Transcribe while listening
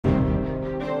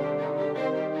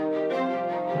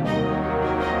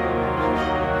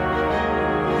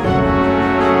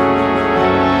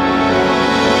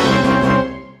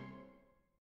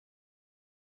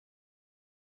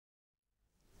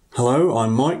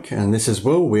I'm Mike, and this is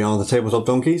Will. We are the Tabletop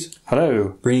Donkeys.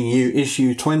 Hello. Bringing you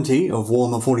issue 20 of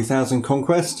Warhammer 40k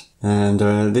Conquest. And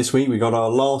this week we got our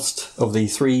last of the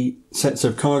 3 sets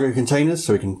of cargo containers,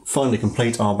 so we can finally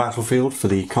complete our battlefield for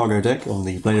the cargo deck on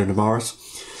the Blade of Novaris.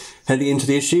 Heading into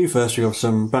the issue, first we have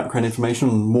some background information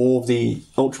on more of the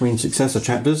Ultramarine successor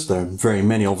chapters. There are very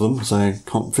many of them, so I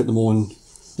can't fit them all in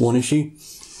one issue.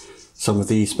 Some of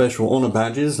the special honour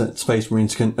badges that Space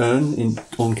Marines can earn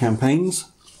on campaigns,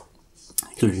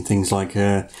 including things like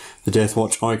the Death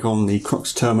Watch icon, the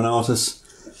Crux Terminatus,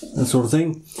 that sort of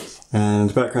thing.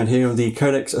 And background here on the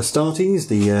Codex Astartes,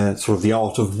 the sort of the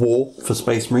art of war for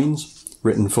Space Marines,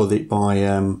 written by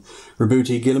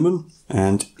Rabuti Gilliman.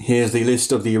 And here's the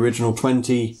list of the original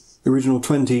 20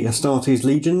 Astartes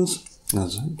legions.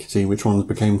 As you can see, which ones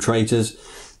became traitors,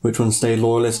 which ones stayed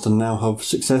loyalists and now have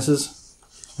successors.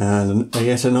 And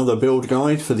yet another build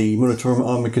guide for the Munitorum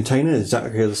armoured container,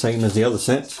 exactly the same as the other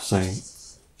set, so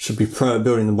should be pro at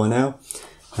building them by now.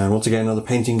 And once again, another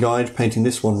painting guide, painting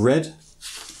this one red.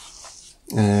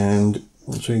 And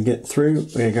once we get through,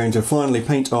 we're going to finally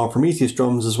paint our Prometheus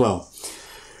drums as well.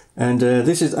 And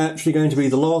this is actually going to be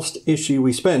the last issue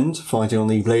we spend fighting on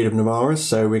the Blade of Novaris,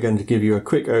 so we're going to give you a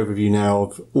quick overview now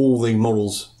of all the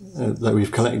models that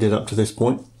we've collected up to this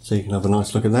point, so you can have a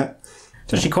nice look at that.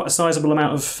 It's actually quite a sizable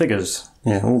amount of figures.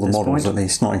 Yeah, all the models at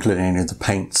least, not including any of the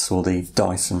paints or the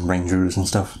dice and range rulers and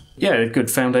stuff. Yeah, a good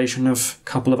foundation of a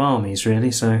couple of armies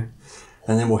really, so...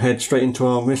 And then we'll head straight into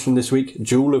our mission this week,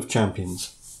 Duel of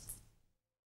Champions.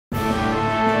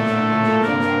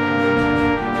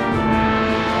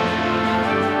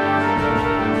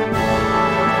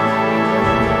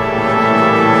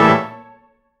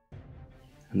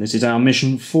 And this is our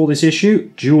mission for this issue,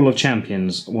 Duel of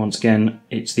Champions. Once again,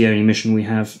 it's the only mission we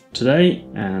have today,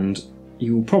 and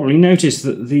you will probably notice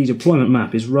that the deployment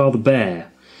map is rather bare.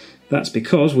 That's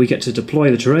because we get to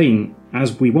deploy the terrain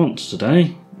as we want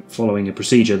today, following a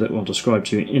procedure that we'll describe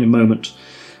to you in a moment.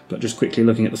 But just quickly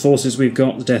looking at the forces we've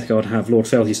got, the Death Guard have Lord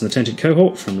Felthius and the Tented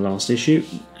Cohort from last issue,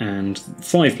 and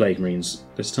 5 Plague Marines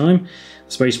this time.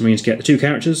 The Space Marines get the 2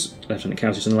 characters, Lieutenant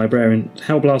Calsius and the Librarian,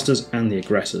 Hellblasters, and the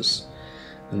Aggressors.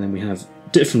 And then we have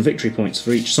different victory points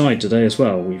for each side today as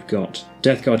well. We've got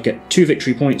Death Guard get 2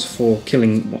 victory points for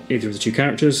killing either of the 2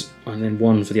 characters, and then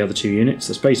 1 for the other 2 units.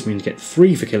 The Space Marines get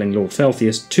 3 for killing Lord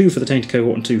Felthius, 2 for the Tainted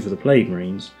Cohort and 2 for the Plague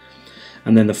Marines.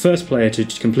 And then the first player to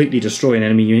completely destroy an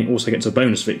enemy unit also gets a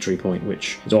bonus victory point,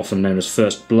 which is often known as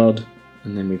First Blood.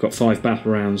 And then we've got 5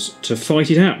 battle rounds to fight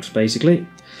it out, basically.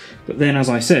 But then, as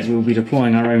I said, we'll be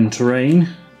deploying our own terrain,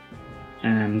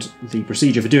 and the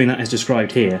procedure for doing that is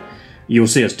described here. You'll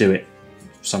see us do it,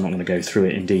 so I'm not going to go through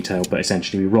it in detail, but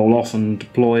essentially we roll off and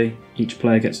deploy. Each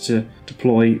player gets to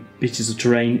deploy pieces of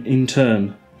terrain in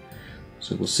turn.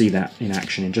 So we'll see that in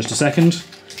action in just a second.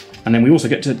 And then we also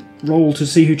get to roll to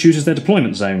see who chooses their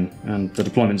deployment zone. And the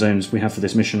deployment zones we have for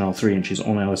this mission are 3 inches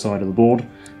on either side of the board,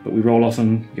 but we roll off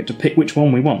and get to pick which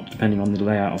one we want, depending on the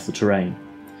layout of the terrain.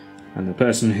 And the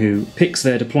person who picks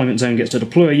their deployment zone gets to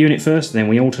deploy a unit first, then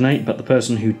we alternate, but the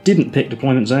person who didn't pick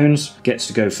deployment zones gets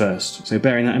to go first. So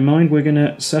bearing that in mind, we're going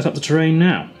to set up the terrain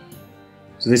now.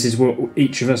 So this is what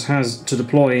each of us has to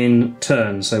deploy in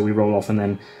turn, so we roll off and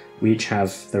then we each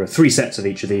have, there are 3 sets of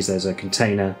each of these. There's a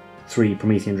container, 3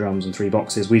 Promethean drums and 3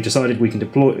 boxes. We've decided we can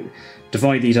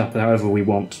divide these up however we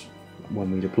want when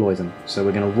we deploy them. So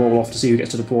we're going to roll off to see who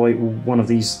gets to deploy one of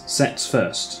these sets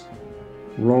first.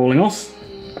 Rolling off.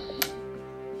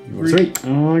 You got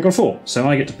 3, I got 4, so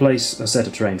I get to place a set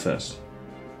of terrain first.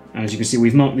 And as you can see,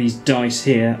 we've marked these dice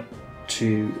here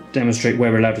to demonstrate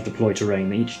where we're allowed to deploy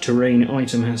terrain. Each terrain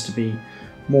item has to be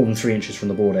more than 3 inches from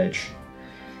the board edge.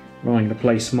 I'm going to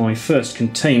place my first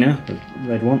container, the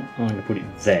red one, I'm going to put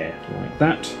it there, like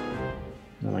that.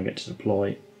 Then I get to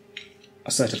deploy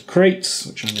a set of crates,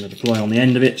 which I'm going to deploy on the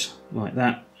end of it, like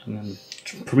that. And then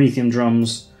Promethean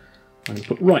drums, I'm going to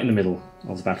put right in the middle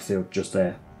of the battlefield, just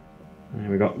there. And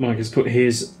we've got, Mike has put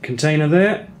his container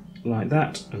there, like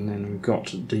that, and then we've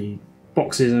got the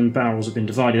boxes and barrels have been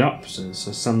divided up, so there's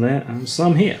some there and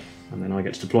some here. And then I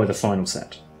get to deploy the final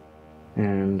set.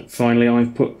 And finally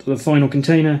I've put the final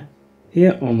container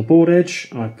here on the board edge.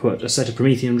 I've put a set of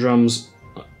Promethean drums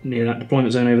near that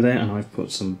deployment zone over there, and I've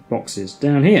put some boxes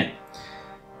down here.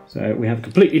 So we have a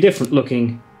completely different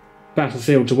looking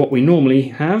battlefield to what we normally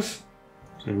have.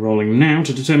 So rolling now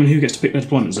to determine who gets to pick their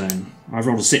deployment zone. I've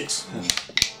rolled a 6.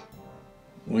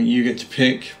 Well, you get to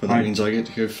pick, but that means I get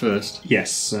to go first.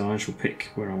 Yes, so I shall pick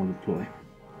where I want to deploy.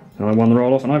 So I won the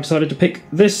roll off, and I've decided to pick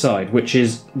this side, which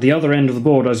is the other end of the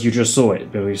board as you just saw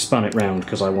it, but we spun it round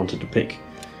because I wanted to pick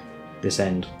this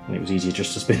end, and it was easier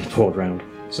just to spin the board round.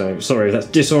 So sorry if that's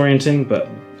disorienting, but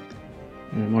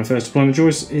My first deployment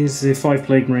choice is the 5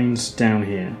 Plague Marines down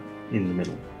here in the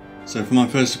middle. So for my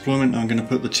first deployment, I'm going to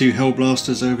put the 2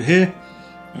 Hellblasters over here.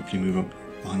 Hopefully move up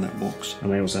behind that box.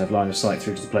 And they also have line of sight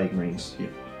through to the Plague Marines. Yeah.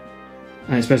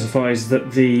 And it specifies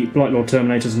that the Blight Lord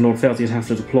Terminators and Lord Felthius have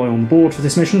to deploy on board for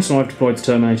this mission, so I've deployed the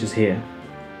Terminators here.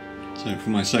 So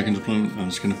for my second deployment, I'm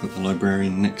just going to put the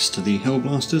Librarian next to the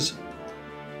Hellblasters.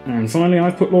 And finally,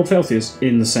 I've put Lord Felthius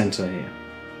in the centre here.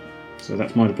 So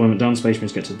that's my deployment done. Space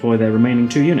Marines get to deploy their remaining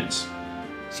 2 units.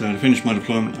 So to finish my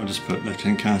deployment, I'll just put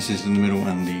Lieutenant Calsius in the middle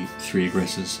and the 3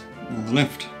 aggressors on the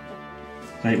left.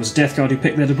 It was Death Guard who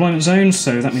picked their deployment zones,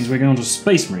 so that means we're going on to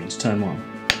Space Marines, turn 1.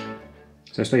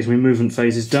 So Space Marine movement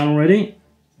phase is done already.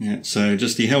 Yeah, so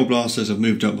just the Hellblasters have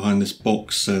moved up behind this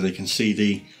box so they can see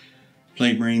the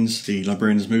Plague Marines. The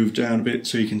Librarian has moved down a bit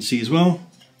so you can see as well.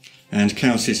 And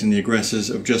Calcius and the aggressors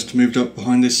have just moved up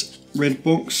behind this red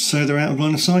box so they're out of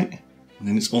line of sight. And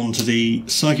then it's on to the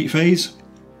Psychic phase.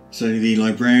 So the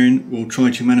Librarian will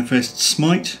try to manifest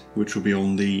Smite, which will be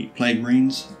on the Plague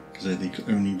Marines, because they're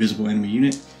the only visible enemy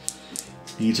unit.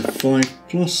 Needs a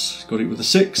 5+, got it with a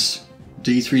 6.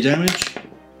 D3 damage.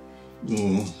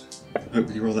 Oh,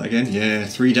 hopefully roll that again. Yeah,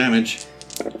 3 damage.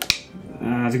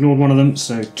 I've ignored one of them,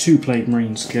 so 2 Plague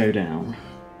Marines go down.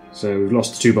 So we've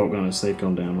lost the 2 Bolt Gunners, they've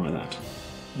gone down like that.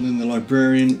 And then the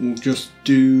Librarian will just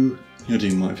do... He'll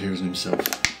do Might of Heroes himself.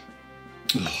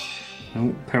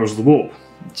 Oh, Perils of the Warp.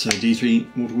 So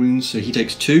D3 mortal wounds, so he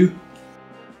takes 2.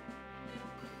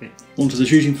 Onto the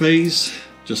shooting phase.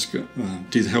 Just do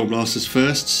the Hellblasters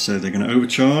first, so they're going to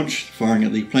overcharge, firing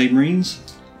at the Plague Marines.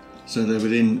 So they're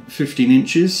within 15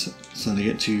 inches, so they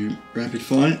get to rapid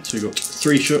fire. So we've got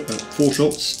 4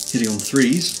 shots, hitting on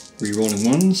 3s, re-rolling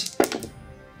 1s.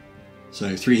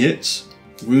 So 3 hits,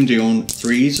 wounding on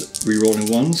 3s, re-rolling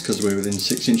 1s, because we're within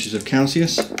 6 inches of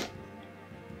Calcius.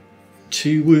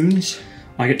 2 wounds.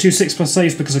 I get 2 6+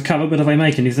 saves because of cover, but if I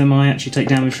make any of them, I actually take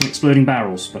damage from exploding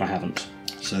barrels, but I haven't.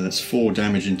 So that's 4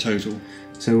 damage in total.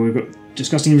 So we've got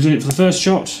Disgusting Resilient for the first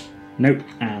shot. Nope.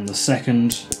 And the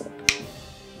second.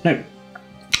 Nope.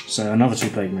 So another 2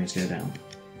 Plague Marines go down.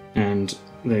 And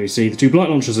there you see the 2 Blight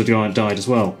Launchers have died as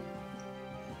well.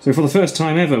 So for the first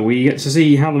time ever, we get to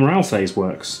see how the morale phase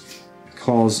works.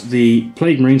 Because the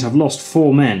Plague Marines have lost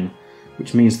 4 men,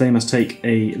 which means they must take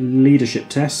a leadership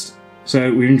test.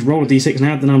 So we roll a d6 and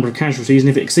add the number of casualties, and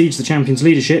if it exceeds the champion's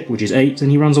leadership, which is 8,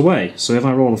 then he runs away. So if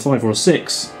I roll a 5 or a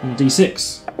 6 on a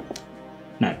d6...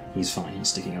 No, he's fine, he's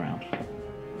sticking around.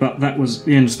 But that was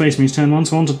the end of Space Marines turn 1,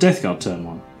 so on to Death Guard turn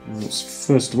 1.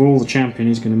 First of all, the champion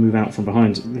is going to move out from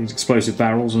behind these explosive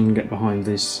barrels and get behind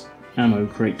this ammo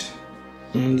crate.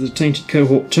 And the Tainted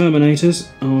Cohort Terminators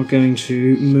are going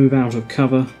to move out of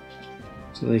cover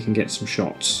so they can get some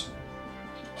shots.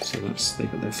 So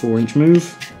they've got their 4-inch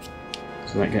move,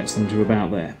 so that gets them to about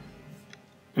there.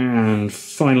 And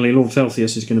finally, Lord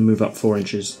Felthius is going to move up 4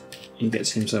 inches. He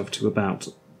gets himself to about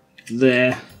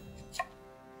there.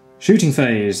 Shooting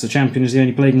phase. The champion is the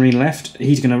only Plague Marine left.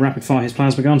 He's going to rapid fire his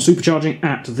plasma gun, supercharging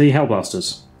at the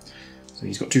Hellblasters. So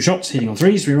he's got 2 shots, hitting on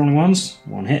 3s, re-rolling 1s,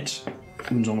 1 hit,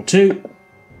 wounds on a 2.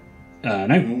 No,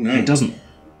 it doesn't.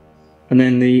 And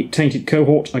then the Tainted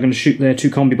Cohort are going to shoot their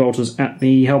 2 combi bolters at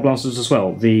the Hellblasters as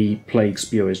well. The Plague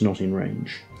Spear is not in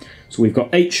range. So we've got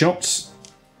 8 shots,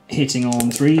 hitting on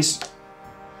 3s,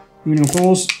 wounding on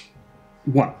 4s,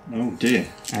 1. Oh dear.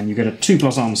 And you get a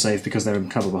 2+ armor save because they're in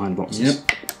cover behind boxes.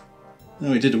 Yep.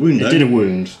 Oh, he did a wound though. It did a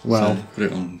wound. Well, so put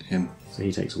it on him. So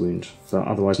he takes a wound. So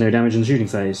otherwise no damage in the shooting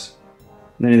phase.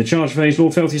 And then in the charge phase,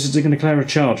 Lord Felthius is going to declare a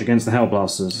charge against the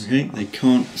Hellblasters. Okay, they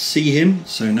can't see him,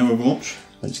 so no overwatch.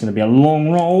 But it's going to be a long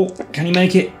roll. Can he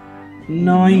make it?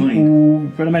 9. Ooh,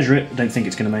 better measure it. I don't think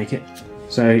it's going to make it.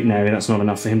 So, no, that's not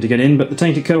enough for him to get in, but the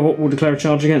Tainted Cohort will declare a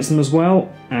charge against them as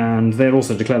well, and they'll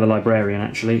also declare the Librarian,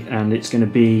 actually, and it's going to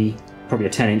be probably a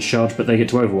 10-inch charge, but they get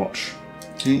to overwatch.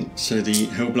 Okay, so the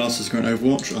Hellblasters are going to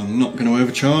overwatch. I'm not going to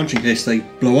overcharge in case they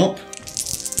blow up.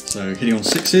 So, hitting on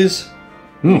 6s.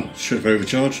 Oh, should have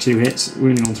overcharged. 2 hits,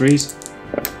 wounding on 3s.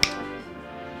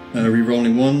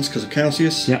 Re-rolling 1s because of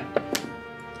Calcius. Yep.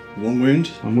 1 wound.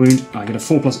 1 wound. I get a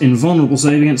 4+ invulnerable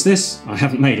save against this. I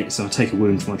haven't made it, so I take a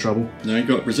wound for my trouble. No, you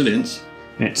got resilience.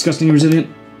 Yeah, disgustingly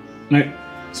resilient. No.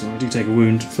 So I do take a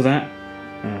wound for that.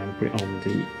 And put it on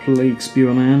the Plague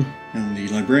Spewer Man. And the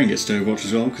Librarian gets to overwatch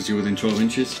as well because you're within 12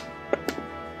 inches.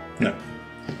 No.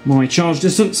 My charge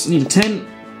distance, need a 10.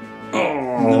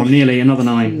 Oh, nearly another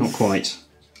 9, not quite.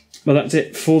 Well, that's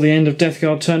it for the end of Death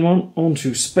Guard turn 1. On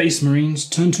to Space Marines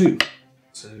turn 2.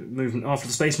 So, movement after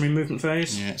the Space Marine movement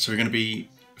phase. Yeah, so we're going to be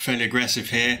fairly aggressive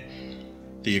here.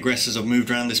 The aggressors have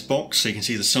moved around this box, so you can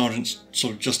see the Sergeant's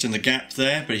sort of just in the gap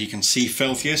there, but you can see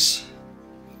Felthius.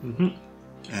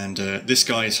 And this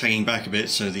guy is hanging back a bit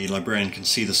so the librarian can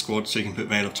see the squad, so he can put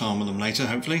Veil of Time on them later,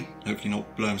 hopefully. Hopefully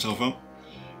not blow himself up.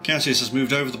 Calsius has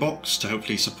moved over the box to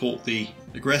hopefully support the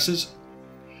aggressors.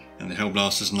 And the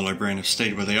Hellblasters and the librarian have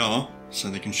stayed where they are, so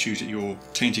they can shoot at your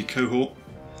tainted cohort.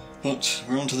 But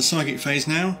we're on to the psychic phase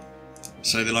now.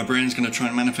 So the librarian's going to try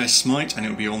and manifest smite, and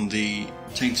it'll be on the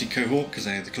tainted cohort because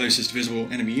they're the closest visible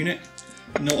enemy unit.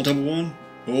 Not a double one.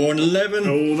 Or an 11.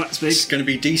 Oh, that's big. It's going to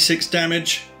be d6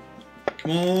 damage.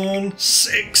 Come on,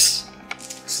 6.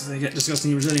 So they get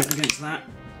disgustingly resilient against that.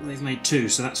 They've made 2,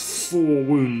 so that's 4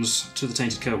 wounds to the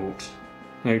tainted cohort.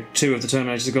 No, 2 of the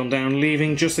Terminators have gone down,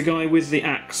 leaving just the guy with the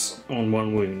axe on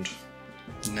 1 wound.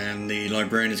 And then the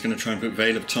librarian is going to try and put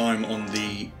Veil of Time on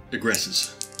the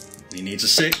aggressors. He needs a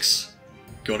 6.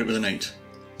 Got it with an 8.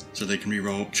 So they can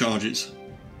reroll charges,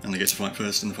 and they get to fight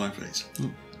first in the fight phase.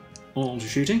 On to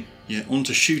shooting? Yeah, on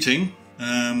to shooting.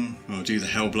 We'll do the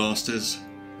Hellblasters.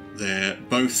 They're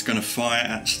both going to fire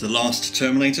at the last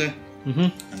Terminator,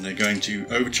 and they're going to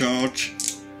overcharge.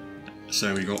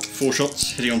 So we've got 4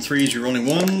 shots, hitting on 3s, rerolling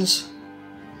 1s,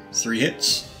 3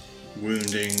 hits,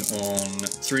 wounding on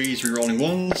 3s, rerolling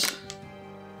 1s,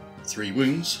 3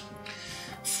 wounds.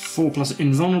 4+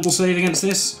 invulnerable save against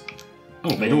this.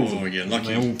 Oh, they yeah, lucky.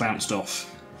 They all bounced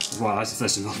off. Wow, that's the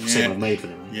first invulnerable save I've made for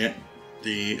them. Yeah.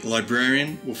 The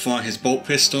librarian will fire his bolt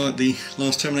pistol at the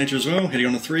last Terminator as well, hitting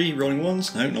on a 3, rolling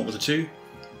 1s. No, not with a 2.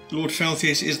 Lord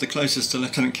Felthius is the closest to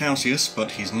Lieutenant Calsius,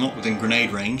 but he's not within grenade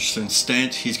range, so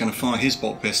instead he's going to fire his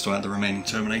bolt pistol at the remaining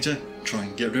Terminator, try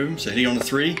and get rid of him. So hitting on a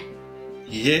 3,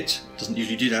 he hit, doesn't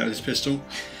usually do that with his pistol.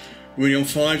 Wounding on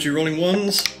 5s, you're rolling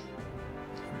 1s.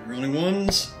 Rolling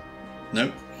 1s.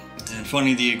 Nope. And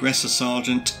finally the aggressor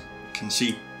sergeant can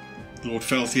see Lord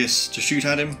Felthius to shoot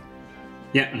at him.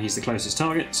 Yeah, and he's the closest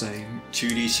target, so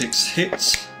 2d6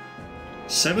 hits,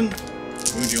 7.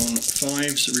 Wounding on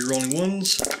 5s, rerolling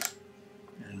 1s,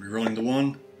 and rerolling the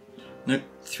 1. Nope,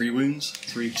 3 wounds,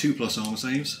 3 2+ armor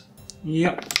saves.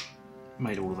 Yep,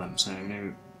 made all of them, so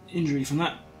no injury from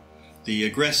that. The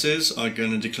aggressors are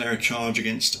going to declare a charge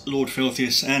against Lord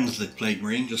Felthius and the Plague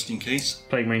Marine, just in case.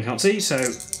 Plague Marine can't see, so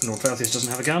Lord Felthius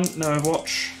doesn't have a gun, no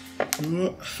overwatch.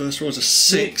 First roll is a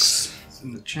 6.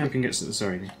 And the champion gets to the,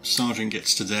 sorry. Sergeant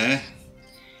gets to there.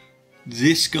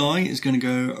 This guy is going to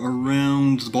go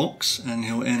around the box and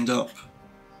he'll end up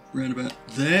round about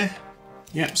there.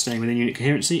 Yep, staying within unit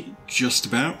coherency. Just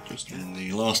about. And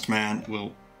the last man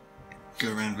will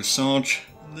go around with Sarge.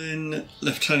 And then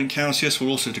Lieutenant Calsius will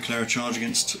also declare a charge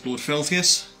against Lord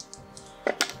Felthius.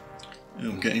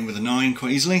 He'll get in with a 9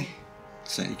 quite easily.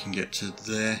 So he can get to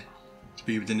there to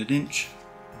be within an inch.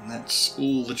 And that's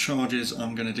all the charges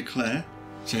I'm going to declare.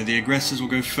 So the aggressors will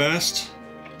go first.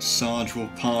 Sarge will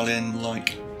pile in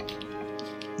like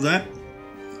that.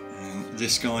 And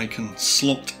this guy can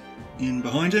slot in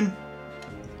behind him.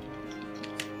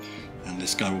 And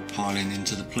this guy will pile in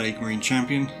into the Plague Marine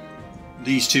champion.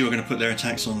 These two are going to put their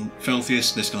attacks on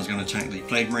Felthius. This guy's going to attack the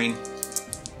Plague Marine.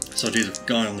 So I'll do the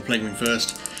guy on the Plague Marine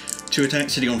first. 2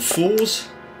 attacks hitting on 4s.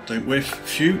 Don't whiff.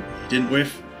 Shoot. Didn't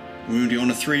whiff. Wounding on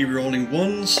a 3, rolling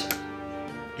 1s.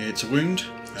 Yeah, it's a wound.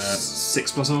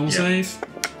 6+ armor save.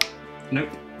 Nope.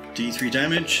 D3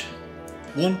 damage.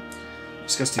 1.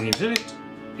 Disgustingly resilient.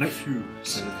 Nope.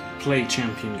 So, Plague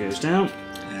champion goes down.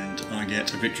 and I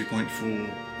get a victory point for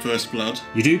first blood.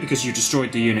 You do, because you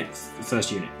destroyed the unit, the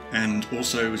first unit. And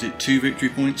also, was it 2 victory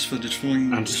points for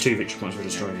destroying? And just 2 victory points for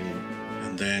destroying the unit.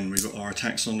 And then we've got our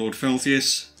attacks on Lord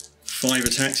Felthius. 5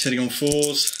 attacks hitting on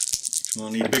 4s. Come on,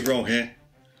 I need a big roll here.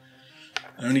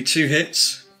 Only 2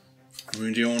 hits.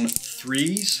 Wounding on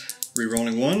 3s.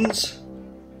 Rerolling 1s.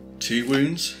 2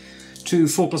 wounds. 2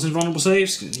 4+ invulnerable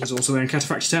saves. He's also wearing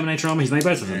Cataphractic Terminator armor. He's made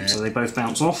both of them, so they both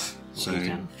bounce off. So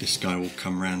this guy will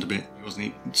come round a bit.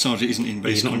 Sergeant isn't in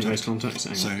base contact. He's not in base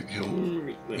contact. So he'll...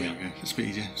 There we go. It's a bit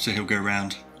easier. So he'll go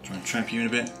round, try and trap you in a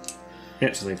bit.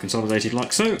 Yep, so they've consolidated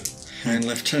like so. And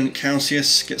Lieutenant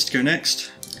Calsius gets to go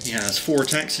next. He has 4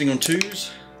 attacks hitting on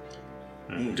 2s.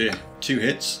 Oh dear. 2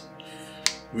 hits.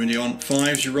 Wounding on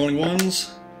 5s, you're rolling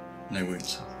 1s. No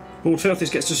wounds. Lord Felthius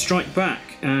gets to strike back,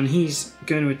 and he's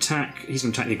going to attack. He's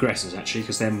going to attack the aggressors actually,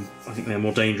 because I think they're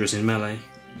more dangerous in melee.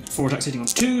 4 attacks hitting on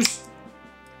 2s,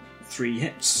 3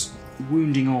 hits,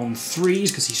 wounding on 3s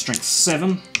because he's strength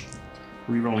 7.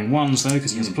 Rerolling 1s though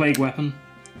because he has a plague weapon.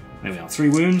 There we are, 3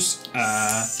 wounds. 3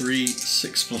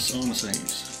 6+ armor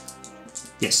saves.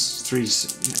 Yes, 3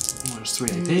 minus 3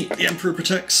 AP. The Emperor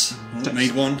protects.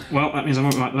 Made 1. Well, that means I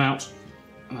won't wipe them out.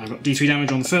 And I've got D3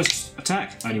 damage on the first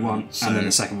attack, only 1, so and then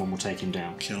the second one will take him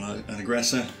down. Kill an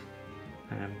aggressor.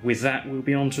 With that, we'll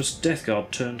be on to Death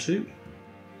Guard turn 2.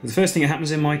 The first thing that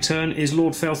happens in my turn is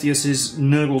Lord Felthius'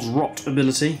 Nurgle's Rot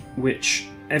ability, which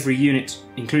every unit,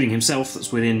 including himself,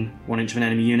 that's within 1 inch of an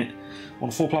enemy unit, on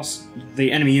a 4+,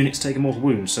 the enemy units take a mortal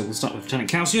wound. So we'll start with Lieutenant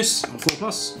Calsius on a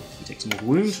 4+. He takes a mortal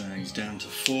wound. So he's down to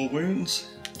 4 wounds.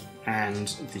 And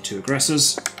the 2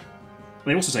 aggressors,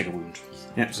 they also take a wound.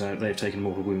 Yep, so they've taken a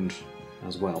mortal wound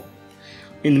as well.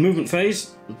 In the movement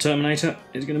phase, the Terminator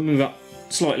is going to move up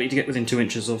slightly to get within 2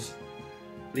 inches of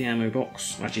the ammo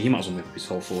box. Actually, he might as well move up his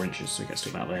whole 4 inches, so he gets to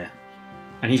about there.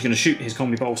 And he's going to shoot his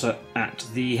combi bolter at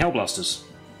the Hellblasters.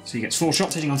 So he gets 4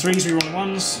 shots, hitting on 3s, rerolling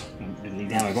 1s. Didn't need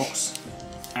the ammo box.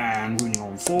 And wounding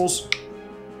on 4s.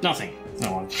 Nothing.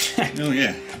 No one. Oh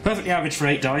yeah. Perfectly average for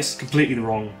 8 dice, completely the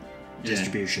wrong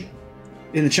distribution.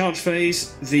 In the charge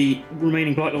phase, the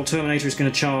remaining Blight Lord Terminator is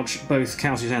going to charge both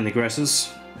Calsius and the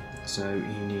aggressors. So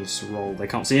he needs to roll. They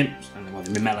can't see him, and well,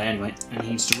 they're in melee anyway. And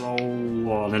he needs to roll.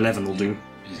 Well, an 11 will do.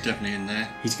 He's definitely in there.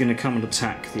 He's going to come and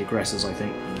attack the aggressors, I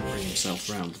think, and bring himself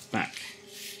round the back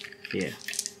here.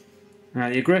 Now,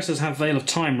 the aggressors have Veil of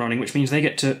Time running, which means they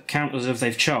get to count as if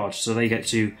they've charged, so they get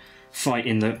to fight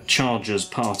in the chargers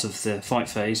part of the fight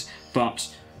phase.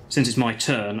 But since it's my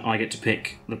turn, I get to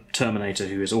pick the Terminator,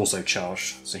 who is also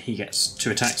charged. So he gets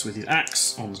 2 attacks with his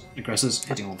axe on aggressors,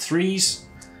 hitting on 3s.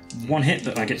 1 hit,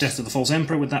 but I get Death to the False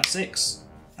Emperor with that 6,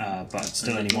 but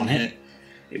still only 1 hit.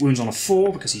 It wounds on a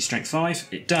 4 because he's strength 5.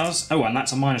 It does. Oh, and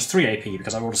that's a -3 AP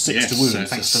because I rolled a 6 to wound,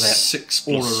 thanks to their 6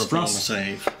 Aura of Rust.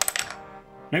 save.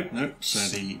 Nope. Nope. So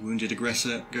the wounded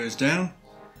aggressor goes down.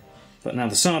 But now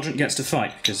the Sergeant gets to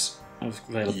fight because of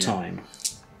Veil of Time.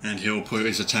 And he'll put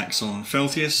his attacks on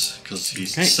Felthius because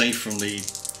he's safe from the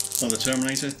other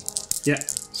Terminator. Yep.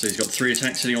 So he's got 3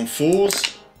 attacks hitting on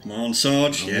 4s. Come on,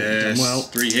 Sarge. Yes. Well.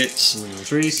 3 hits. Wounding on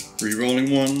 3s. Rerolling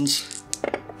 1s.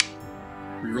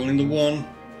 Rerolling the 1.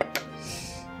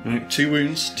 Nope. 2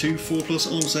 wounds. 2 4+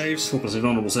 armor saves. 4+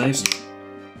 vulnerable saves.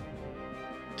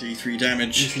 D3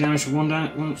 damage. D3 damage for 1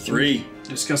 down. 3.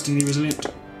 Disgustingly resilient.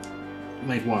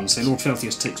 Made 1, so Lord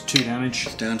Felthius takes 2 damage.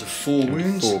 It's down to 4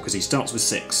 wounds. 4 because he starts with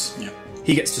 6. Yep.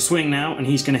 He gets to swing now, and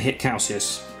he's going to hit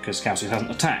Calsius because Calsius hasn't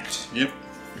attacked. Yep.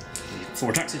 4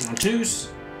 attacks hitting on 2s.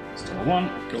 Still a 1.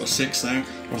 Got a 6 though.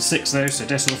 Got a 6 though, so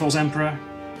Death to the False Emperor.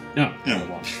 No, No.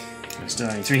 1. Still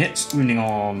only 3 hits, wounding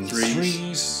on 3s.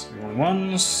 3s, rerolling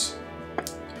 1s.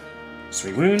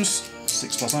 3 wounds,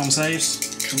 6+ armor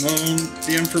saves. Come on,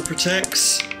 the Emperor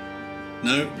protects.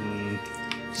 No.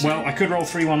 Well, I could roll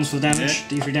 3 1s for the damage,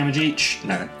 D3 damage each.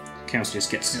 No. Calcius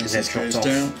gets his head chopped off.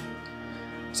 Down.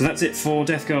 So that's it for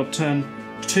Death Guard turn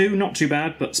 2. Not too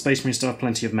bad, but Space Marines still have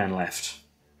plenty of men left.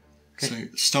 So,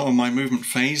 start of my movement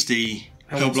phase, the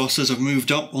Hellblasters have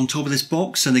moved up on top of this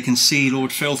box and they can see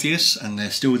Lord Felthius, and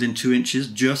they're still within 2 inches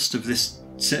just of this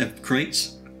set of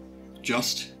crates,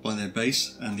 just by their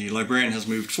base, and the Librarian has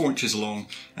moved 4 inches along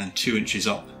and 2 inches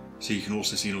up, so you can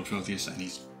also see Lord Felthius,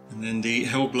 and then the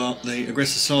the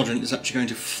Aggressor Sergeant is actually going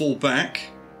to fall back,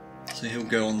 so he'll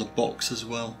go on the box as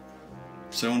well.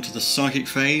 So onto the Psychic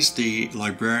phase, the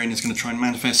Librarian is going to try and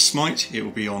manifest Smite. It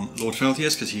will be on Lord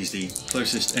Felthius because he's the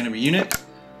closest enemy unit.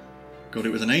 Got it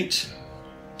with an 8.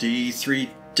 D3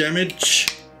 damage.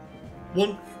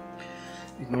 1.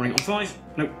 Ignoring it on 5.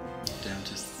 Nope. Down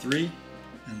to 3.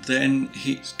 And then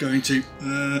he's going to,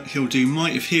 he'll do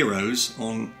Might of Heroes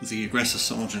on the Aggressor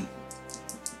Sergeant.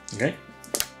 Okay.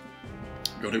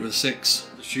 Got it with a 6.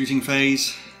 The shooting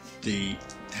phase, the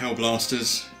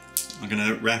Hellblasters are going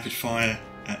to rapid fire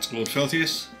at Lord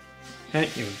Felthius. Okay.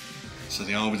 So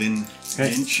they are within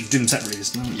an inch. You didn't separate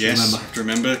this, no? Yes, have to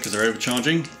remember because they're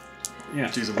overcharging. Yeah.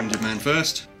 Do the wounded man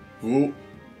first. Ooh.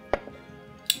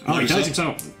 Oh, he does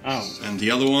himself. Oh. And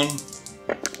the other one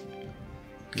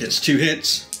gets 2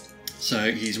 hits.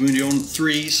 So he's wounded on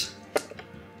 3s.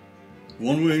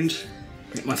 1 wound.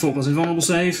 Get my 4+ invulnerable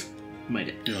save. Made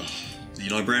it. Ugh. The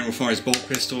Librarian will fire his bolt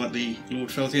pistol at the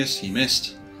Lord Felthius. He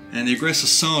missed. And the Aggressor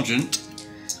Sergeant,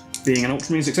 being an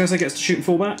Ultramarine successor, gets to shoot and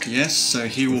fall back. Yes, so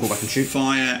he will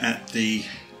fire at the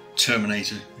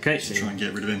Terminator. Okay. To try and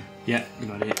get rid of him. Yeah,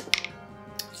 good idea.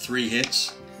 3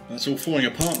 hits. That's all falling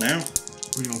apart now.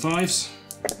 Wounding on 5s.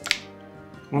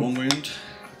 1 wound.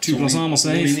 2+ armor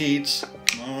save. All he needs.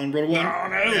 Come on, roll a 1. Oh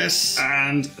no! Yes.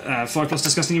 And 5+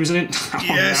 disgustingly resilient. Oh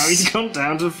yes. no, he's gone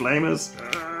down to flamers.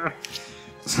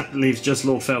 That leaves just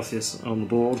Lord Felthius on the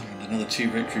board. And another 2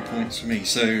 victory points for me.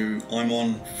 So I'm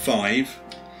on 5.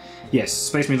 Yes,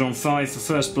 Space Marines are on 5 for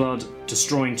First Blood,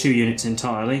 destroying 2 units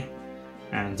entirely.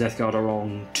 And Death Guard are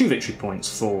on 2 victory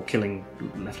points for killing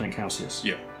Lieutenant Calsius.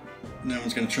 Yeah. No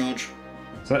one's going to charge.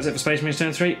 So that's it for Space Marines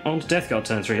turn 3. On to Death Guard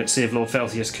turn 3. Let's see if Lord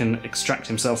Felthius can extract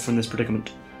himself from this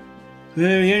predicament.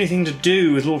 The only thing to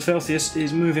do with Lord Felthius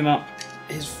is move him up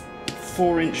his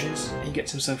 4 inches. He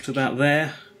gets himself to about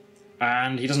there.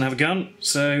 And he doesn't have a gun,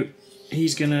 so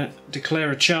he's going to declare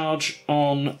a charge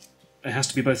on... It has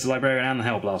to be both the Librarian and the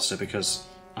Hellblaster, because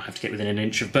I have to get within an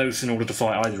inch of both in order to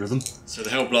fight either of them. So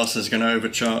the Hellblaster is going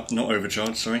to not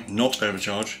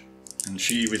overcharge. And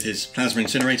she, with his Plasma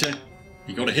Incinerator,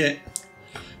 he got a hit.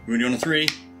 Wounded on a 3.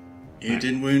 He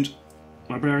didn't wound.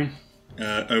 Librarian.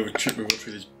 Overcharge with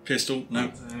his pistol.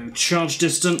 No. Charge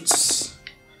distance.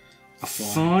 A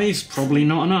 5, probably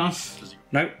not enough.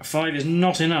 No, a 5 is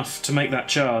not enough to make that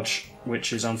charge,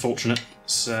 which is unfortunate.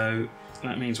 So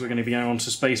that means we're going to be going on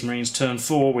to Space Marines turn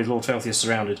 4 with Lord Felthius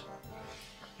surrounded.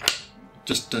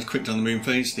 Just a quick down the moon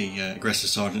phase, the aggressor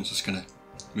sergeant's just going to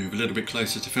move a little bit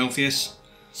closer to Felthius.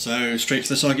 So straight to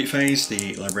the Psychic phase,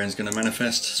 the Librarian's going to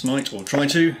manifest Smite, or try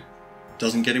to.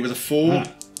 Doesn't get it with a 4.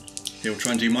 He'll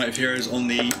try and do Might of Heroes on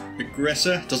the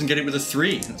aggressor. Doesn't get it with a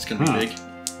 3. That's going to be big.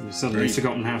 He's suddenly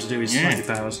forgotten how to do his psychic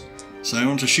powers. So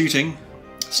on to shooting.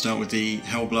 Start with the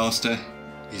Hellblaster.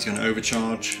 He's going to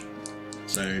overcharge.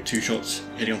 So 2 shots,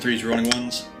 hitting on 3s, rolling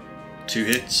 1s. 2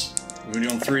 hits,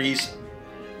 wounding on 3s.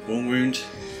 1 wound.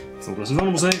 Thought was a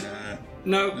vulnerable save.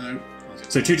 No.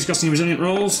 So 2 disgusting resilient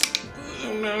rolls.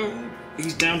 Oh no.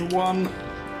 He's down to 1.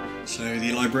 So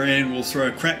the Librarian will throw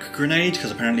a crack grenade,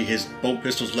 because apparently his bolt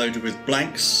pistol's loaded with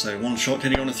blanks. So 1 shot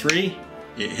hitting on a 3.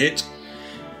 It hit.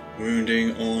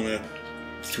 Wounding on a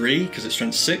 3, because it's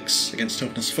strength 6 against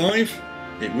toughness 5.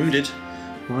 It wounded.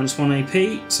 -1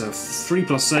 AP, so 3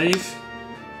 plus save.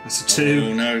 That's a 2.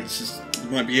 Oh no, this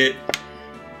might be it.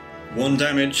 1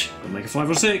 damage. I'll make a 5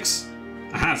 or 6.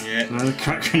 I have. Yeah. No, the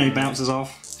crack grenade bounces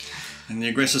off. And the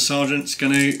aggressor sergeant's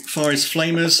going to fire his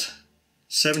flamers.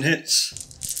 7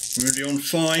 hits. Wounding on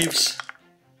 5s.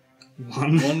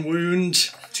 1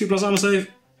 wound. 2 plus armor save.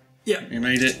 Yeah. He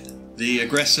made it. The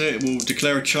aggressor will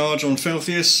declare a charge on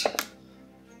Felthius.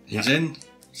 He's in.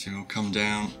 So he'll come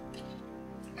down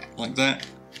like that.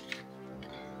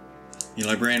 The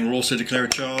Librarian will also declare a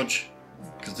charge,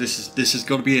 because this has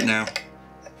got to be it now.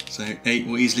 So 8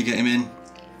 will easily get him in.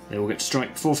 They will get to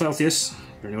strike before Felthius.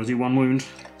 We're only going to do 1 wound.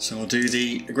 So I'll do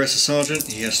the aggressor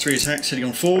sergeant. He has 3 attacks hitting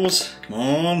on 4s. Come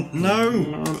on, no!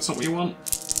 No, that's not what you want.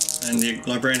 And the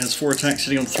Librarian has 4 attacks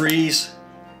hitting on 3s.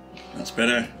 That's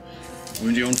better.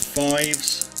 Wounding on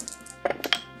 5s.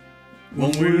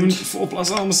 1 wound. 4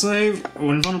 plus armor save.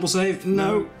 Or invulnerable save.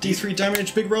 No. D3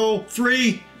 damage, big roll.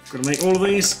 3! Gotta make all of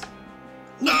these.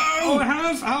 No! Oh, I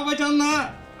have! How have I done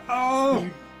that? Oh!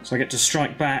 So I get to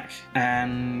strike back,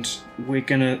 and we're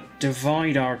going to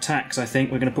divide our attacks, I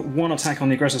think. We're going to put 1 attack on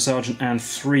the aggressor sergeant and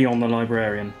 3 on the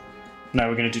Librarian. No,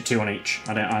 we're going to do 2 on each.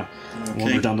 I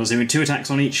want redundancy. We're 2 attacks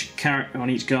on each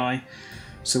guy.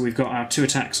 So we've got our 2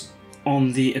 attacks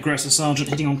on the aggressor sergeant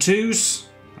hitting on 2s.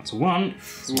 That's a 1.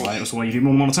 That's why you do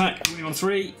more than 1 attack. Wounding on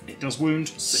 3. It does wound.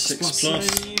 6 plus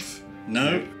save.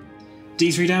 No.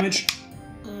 D3 damage.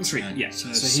 3. Yeah. So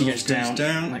he gets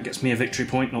down. That gets me a victory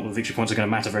point. Not that the victory points are going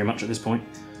to matter very much at this point.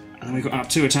 And then we've got our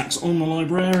 2 attacks on the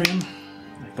Librarian.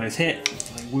 They both hit.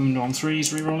 They wound on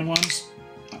 3s, re-rolling 1s.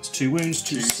 That's 2 wounds.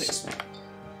 2 6.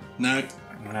 No.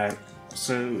 No.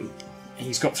 So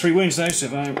he's got 3 wounds though. So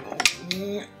if I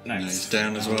no, he's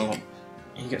down as well.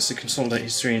 He gets to consolidate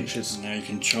his 3 inches. Now you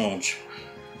can charge.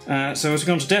 So as we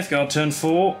go on to Death Guard turn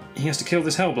 4, he has to kill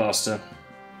this Hellblaster.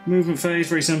 Movement phase,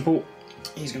 very simple.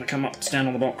 He's going to come up, stand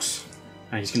on the box,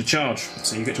 and he's going to charge.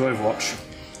 So you get to Overwatch.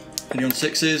 Hitting on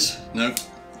 6s? No.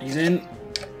 He's in.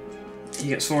 He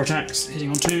gets 4 attacks, hitting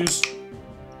on 2s.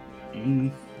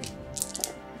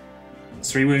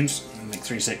 3 wounds, and make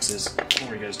 3 6s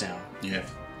before he goes down. Yeah.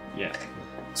 Yeah.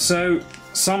 So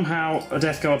somehow a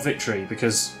Death Guard victory,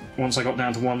 because once I got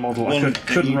down to 1 model, I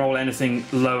couldn't roll anything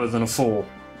lower than a 4.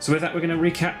 So with that, we're going to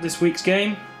recap this week's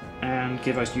game and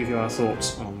give you our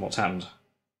thoughts on what's happened.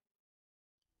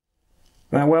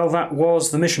 Well, that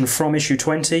was the mission from issue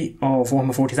 20 of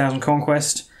Warhammer 40,000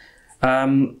 Conquest. I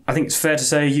think it's fair to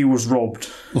say you was robbed.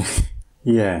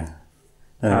 Yeah.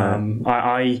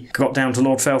 I got down to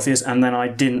Lord Felthius, and then I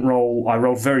didn't roll. I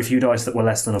rolled very few dice that were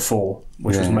less than a 4,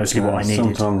 which was mostly what I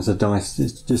needed. Sometimes the dice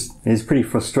it's pretty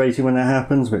frustrating when that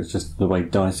happens, but it's just the way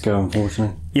dice go,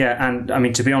 unfortunately. Yeah, and I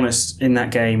mean, to be honest, in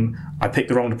that game, I picked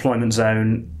the wrong deployment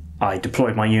zone. I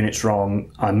deployed my units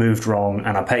wrong, I moved wrong,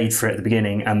 and I paid for it at the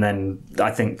beginning, and then I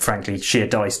think, frankly, sheer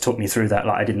dice took me through that.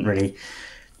 Like, I didn't really...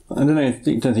 I don't know, I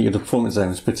don't think your deployment zone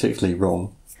was particularly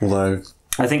wrong, although...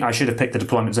 I think I should have picked the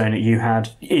deployment zone that you had.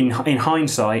 In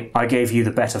hindsight, I gave you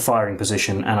the better firing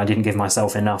position, and I didn't give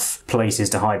myself enough places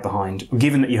to hide behind,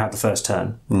 given that you had the first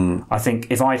turn. I think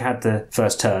if I'd had the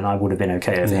first turn, I would have been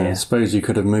okay over here. I suppose you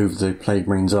could have moved the Plague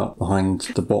Marines up behind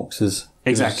the boxes.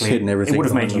 Exactly. Hidden everything. It would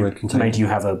have made you you.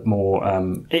 have a more.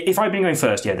 If I'd been going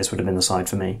first, yeah, this would have been the side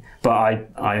for me. But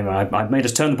I made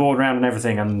us turn the board around and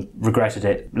everything, and regretted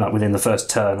it. Like within the first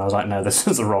turn, I was like, no, this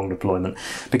is the wrong deployment,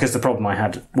 because the problem I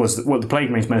had was that, well, the Plague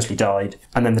Marines mostly died,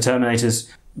 and then the Terminators.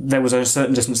 There was a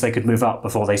certain distance they could move up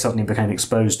before they suddenly became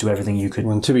exposed to everything you could.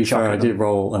 Well, to be fair, I did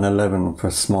roll an 11 for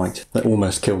smite. That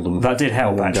almost killed them. That did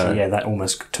help, actually. Yeah, that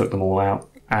almost took them all out.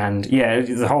 And yeah,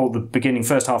 the beginning,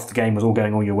 first half of the game was all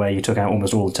going all your way. You took out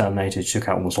almost all the Terminators, you took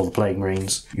out almost all the Plague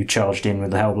Marines. You charged in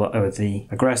with the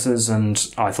aggressors,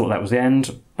 and I thought that was the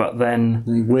end. But then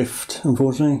They whiffed,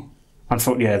 unfortunately.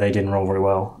 Yeah, they didn't roll very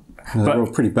well. They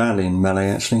rolled pretty badly in melee,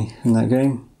 actually, in that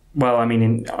game. Well, I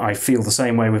mean, I feel the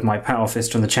same way with my Power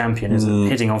Fist from the Champion, is that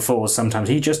hitting on fours sometimes,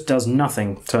 he just does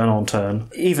nothing turn on turn.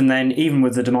 Even then, even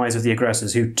with the demise of the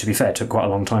aggressors, who, to be fair, took quite a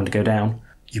long time to go down,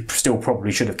 you still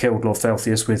probably should have killed Lord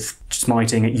Felthius with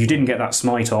smiting. You didn't get that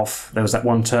smite off. There was that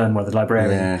one turn where the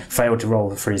Librarian failed to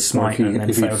roll for his smite, and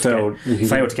then failed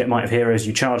to get Might of Heroes.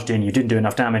 You charged in, you didn't do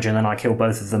enough damage, and then I killed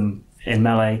both of them in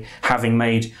melee, having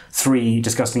made 3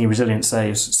 disgustingly resilient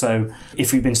saves. So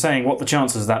if we'd been saying what the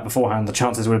chances of that beforehand, the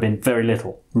chances would have been very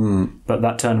little. But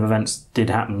that turn of events did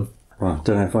happen. Well, I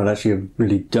don't know if I'd actually have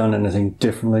really done anything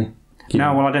differently.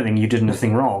 No, well, I don't think you did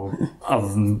anything wrong, other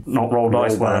than not roll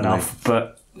dice well enough,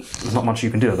 but there's not much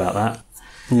you can do about that.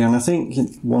 Yeah, and I think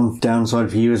one downside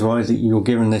for you as well is that you're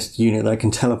given this unit that can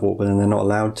teleport, but then they're not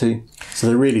allowed to. So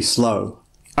they're really slow.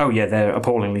 Oh yeah, they're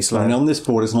appallingly slow. And on this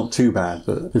board it's not too bad,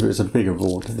 but if it was a bigger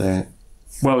board,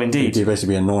 indeed, it'd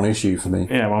basically be a non-issue for me.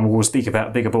 Yeah, well, we'll speak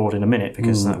about bigger board in a minute,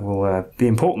 because that will be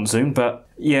important soon. But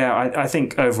yeah, I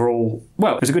think overall,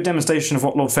 well, it was a good demonstration of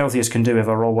what Lord Felthius can do if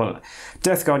I roll well.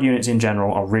 Death Guard units in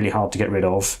general are really hard to get rid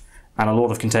of, and a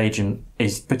Lord of Contagion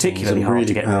is particularly hard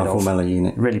to get rid of.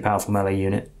 Really powerful melee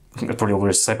unit. I think that's probably all there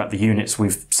is to say about the units.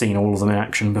 We've seen all of them in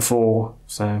action before,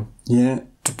 so yeah.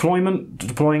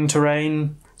 Deploying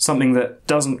terrain. Something that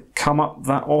doesn't come up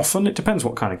that often. It depends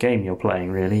what kind of game you're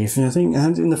playing, really. Yeah, I think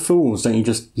in the Fools, don't you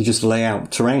just lay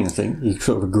out terrain? I think you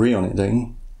sort of agree on it, don't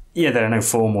you? Yeah, there are no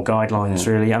formal guidelines,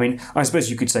 really. I mean, I suppose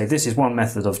you could say this is one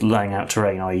method of laying out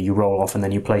terrain, i.e. you roll off and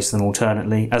then you place them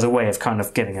alternately, as a way of kind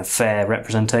of giving a fair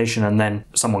representation, and then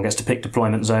someone gets to pick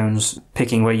deployment zones,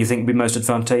 picking where you think would be most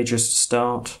advantageous to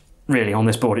start. Really, on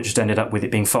this board, it just ended up with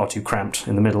it being far too cramped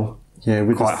in the middle. Yeah,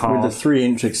 with the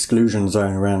 3-inch exclusion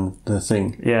zone around the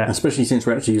thing. Yeah. Especially since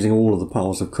we're actually using all of the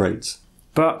piles of crates.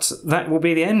 But that will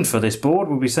be the end for this board.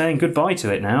 We'll be saying goodbye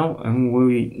to it now.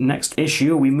 And next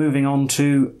issue, we'll be moving on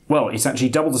to... Well, it's actually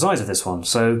double the size of this one.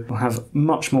 So we'll have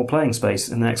much more playing space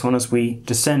in the next one as we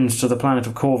descend to the planet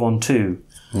of Korvon II.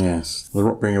 Yes, the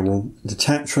Rockbringer will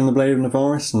detach from the Blade of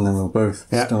Novaris, and then we'll both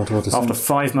start our descent. After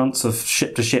 5 months of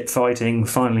ship-to-ship fighting, we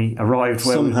finally arrived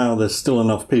where... Somehow there's still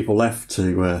enough people left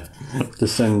to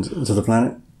descend to the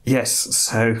planet. Yes,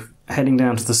 so heading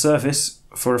down to the surface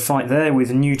for a fight there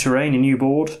with new terrain, a new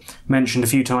board. Mentioned a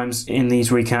few times in these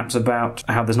recaps about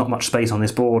how there's not much space on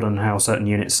this board and how certain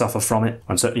units suffer from it,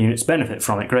 and certain units benefit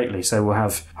from it greatly. So we'll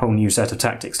have a whole new set of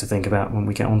tactics to think about when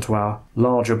we get onto our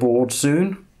larger board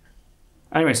soon.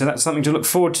 Anyway, so that's something to look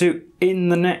forward to in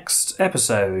the next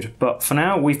episode. But for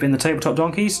now, we've been the Tabletop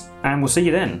Donkeys, and we'll see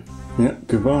you then. Yeah,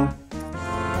 goodbye.